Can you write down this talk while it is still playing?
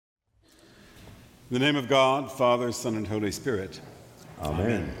In the name of God, Father, Son, and Holy Spirit.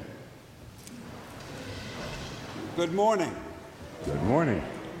 Amen. Good morning. Good morning.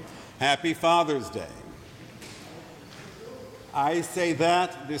 Happy Father's Day. I say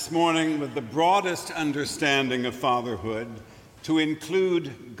that this morning with the broadest understanding of fatherhood to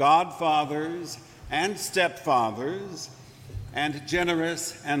include godfathers and stepfathers and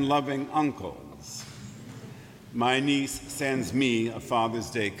generous and loving uncles. My niece sends me a Father's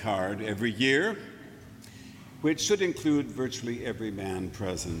Day card every year, which should include virtually every man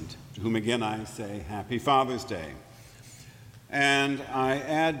present, to whom again I say Happy Father's Day. And I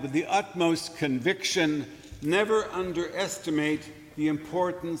add with the utmost conviction, never underestimate the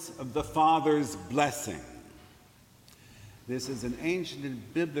importance of the father's blessing. This is an ancient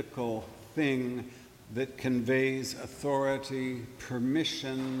and biblical thing that conveys authority,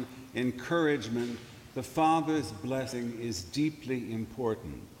 permission, encouragement. The father's blessing is deeply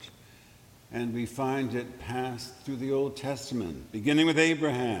important. And we find it passed through the Old Testament, beginning with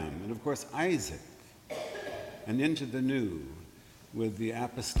Abraham and, of course, Isaac, and into the New with the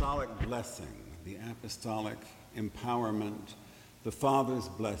apostolic blessing, the apostolic empowerment, the Father's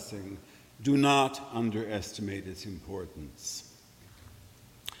blessing. Do not underestimate its importance.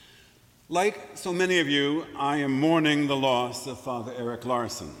 Like so many of you, I am mourning the loss of Father Eric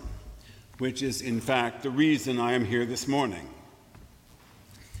Larson, which is, in fact, the reason I am here this morning.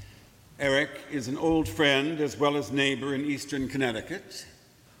 Eric is an old friend as well as neighbor in eastern Connecticut,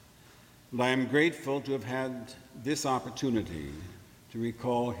 and I am grateful to have had this opportunity to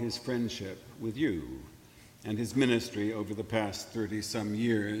recall his friendship with you and his ministry over the past 30-some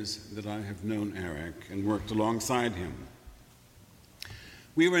years that I have known Eric and worked alongside him.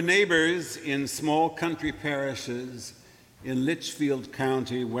 We were neighbors in small country parishes in Litchfield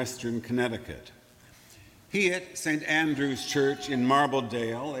County, western Connecticut. He at St. Andrew's Church in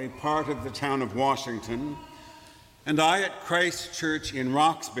Marbledale, a part of the town of Washington, and I at Christ Church in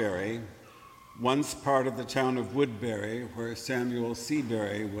Roxbury, once part of the town of Woodbury, where Samuel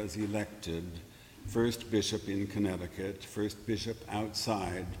Seabury was elected first bishop in Connecticut, first bishop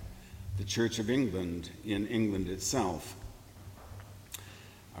outside the Church of England in England itself.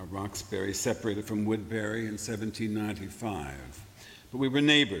 Roxbury separated from Woodbury in 1795, but we were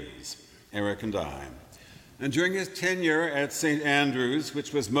neighbors, Eric and I. And during his tenure at St. Andrew's,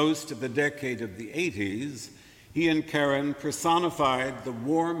 which was most of the decade of the 80s, he and Karen personified the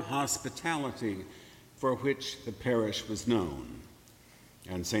warm hospitality for which the parish was known.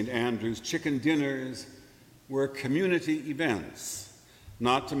 And St. Andrew's chicken dinners were community events,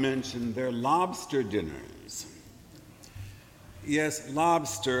 not to mention their lobster dinners. Yes,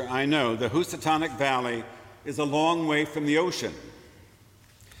 lobster, I know. The Housatonic Valley is a long way from the ocean.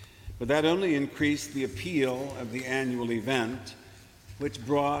 But that only increased the appeal of the annual event, which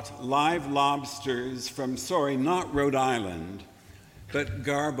brought live lobsters from, not Rhode Island, but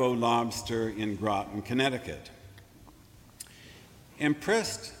Garbo Lobster in Groton, Connecticut.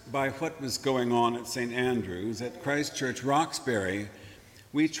 Impressed by what was going on at St. Andrew's, at Christ Church Roxbury,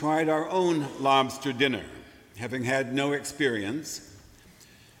 we tried our own lobster dinner, having had no experience,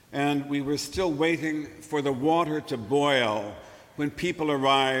 and we were still waiting for the water to boil when people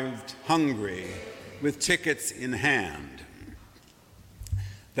arrived hungry with tickets in hand.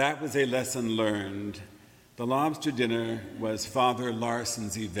 That was a lesson learned. The lobster dinner was Father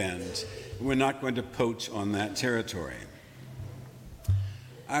Larson's event. We're not going to poach on that territory.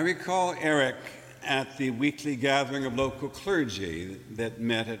 I recall Eric at the weekly gathering of local clergy that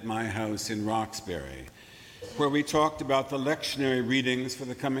met at my house in Roxbury, where we talked about the lectionary readings for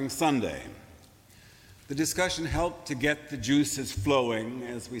the coming Sunday. The discussion helped to get the juices flowing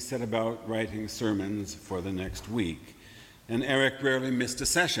as we set about writing sermons for the next week, and Eric rarely missed a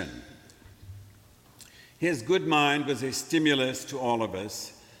session. His good mind was a stimulus to all of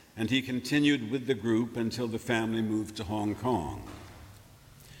us, and he continued with the group until the family moved to Hong Kong.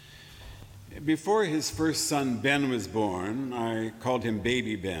 Before his first son, Ben, was born, I called him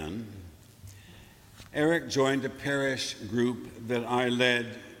Baby Ben, Eric joined a parish group that I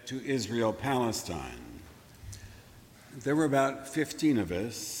led to Israel, Palestine. There were about 15 of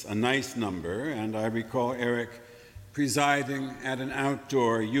us, a nice number, and I recall Eric presiding at an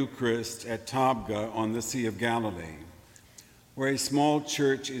outdoor Eucharist at Tabgha on the Sea of Galilee, where a small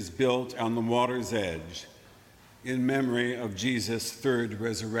church is built on the water's edge in memory of Jesus' third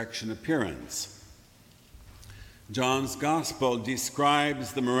resurrection appearance. John's Gospel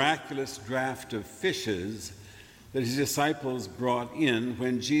describes the miraculous draught of fishes that his disciples brought in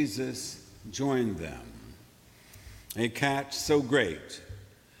when Jesus joined them. A catch so great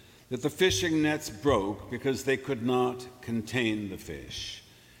that the fishing nets broke because they could not contain the fish.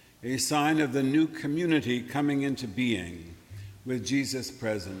 a sign of the new community coming into being with Jesus'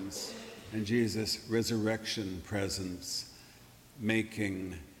 presence and Jesus' resurrection presence,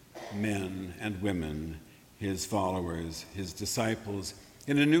 making men and women his followers, his disciples,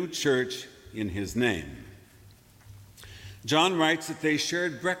 in a new church in his name. John writes that they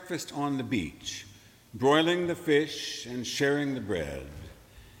shared breakfast on the beach, broiling the fish and sharing the bread,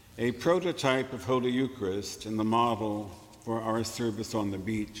 a prototype of Holy Eucharist and the model for our service on the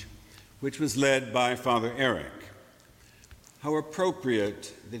beach, which was led by Father Eric. How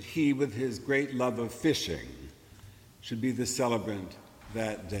appropriate that he, with his great love of fishing, should be the celebrant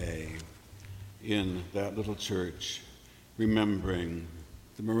that day in that little church, remembering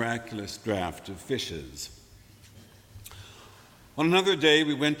the miraculous draught of fishes. On another day,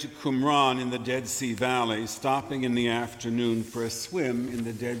 we went to Qumran in the Dead Sea Valley, stopping in the afternoon for a swim in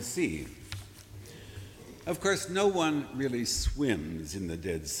the Dead Sea. Of course, no one really swims in the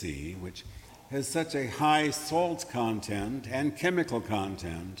Dead Sea, which has such a high salt content and chemical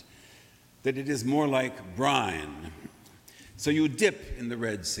content that it is more like brine. So you dip in the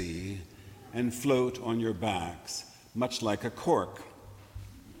Red Sea and float on your backs, much like a cork.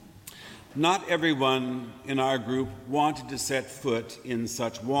 Not everyone in our group wanted to set foot in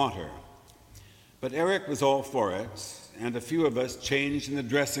such water, but Eric was all for it, and a few of us changed in the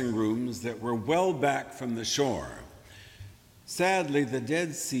dressing rooms that were well back from the shore. Sadly, the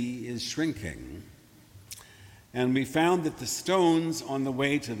Dead Sea is shrinking, and we found that the stones on the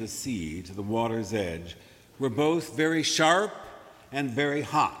way to the sea, to the water's edge, were both very sharp and very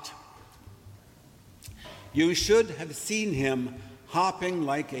hot. You should have seen him hopping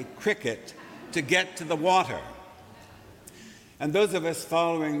like a cricket to get to the water. And those of us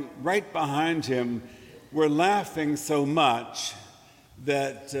following right behind him were laughing so much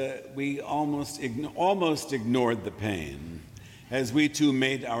that we almost ignored the pain as we too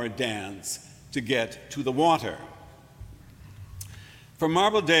made our dance to get to the water. From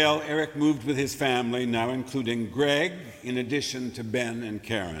Marbledale, Eric moved with his family, now including Greg, in addition to Ben and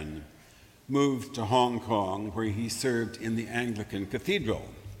Karen, moved to Hong Kong, where he served in the Anglican Cathedral.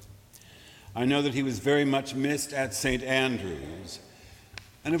 I know that he was very much missed at St. Andrews,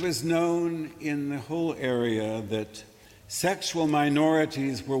 and it was known in the whole area that sexual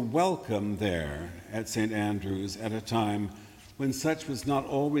minorities were welcome there at St. Andrews at a time when such was not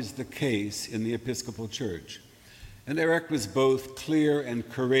always the case in the Episcopal Church. And Eric was both clear and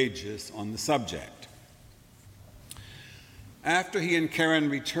courageous on the subject. After he and Karen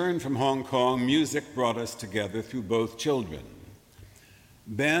returned from Hong Kong, music brought us together through both children.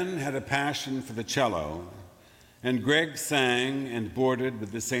 Ben had a passion for the cello, and Greg sang and boarded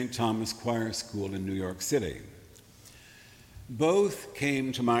with the St. Thomas Choir School in New York City. Both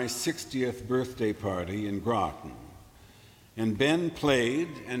came to my 60th birthday party in Groton, and Ben played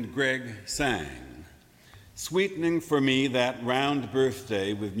and Greg sang, sweetening for me that round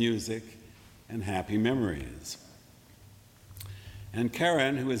birthday with music and happy memories. And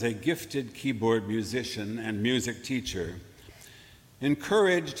Karen, who is a gifted keyboard musician and music teacher,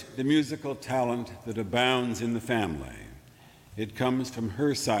 encouraged the musical talent that abounds in the family. It comes from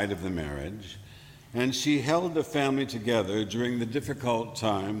her side of the marriage, and she held the family together during the difficult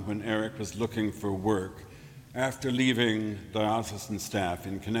time when Eric was looking for work after leaving diocesan staff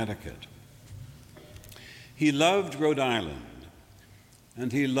in Connecticut. He loved Rhode Island,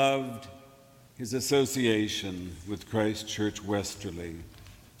 and he loved his association with Christ Church Westerly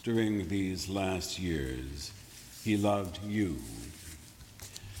during these last years. He loved you.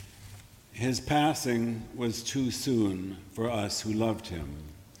 His passing was too soon for us who loved him,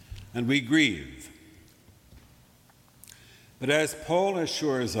 and we grieve. But as Paul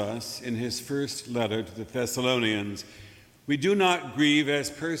assures us in his first letter to the Thessalonians, we do not grieve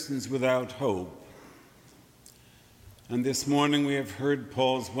as persons without hope. And this morning we have heard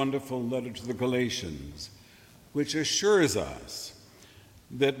Paul's wonderful letter to the Galatians, which assures us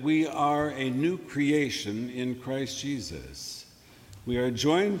that we are a new creation in Christ Jesus. We are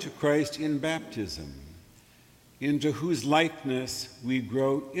joined to Christ in baptism, into whose likeness we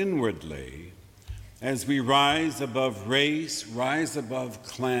grow inwardly as we rise above race, rise above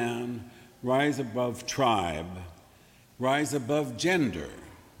clan, rise above tribe, rise above gender,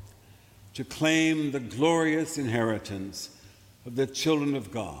 to claim the glorious inheritance of the children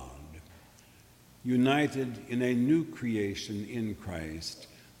of God, united in a new creation in Christ,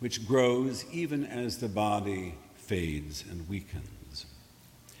 which grows even as the body fades and weakens.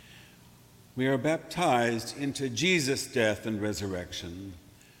 We are baptized into Jesus' death and resurrection.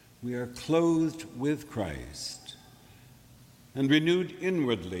 We are clothed with Christ and renewed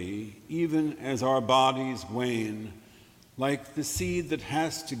inwardly, even as our bodies wane like the seed that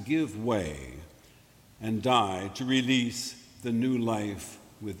has to give way and die to release the new life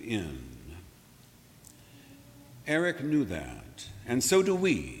within. Eric knew that, and so do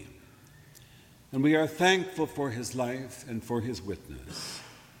we. And we are thankful for his life and for his witness,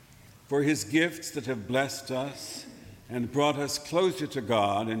 for his gifts that have blessed us and brought us closer to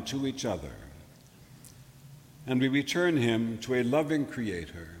God and to each other. And we return him to a loving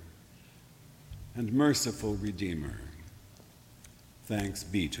Creator and merciful Redeemer. Thanks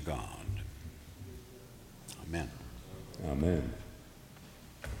be to God. Amen. Amen.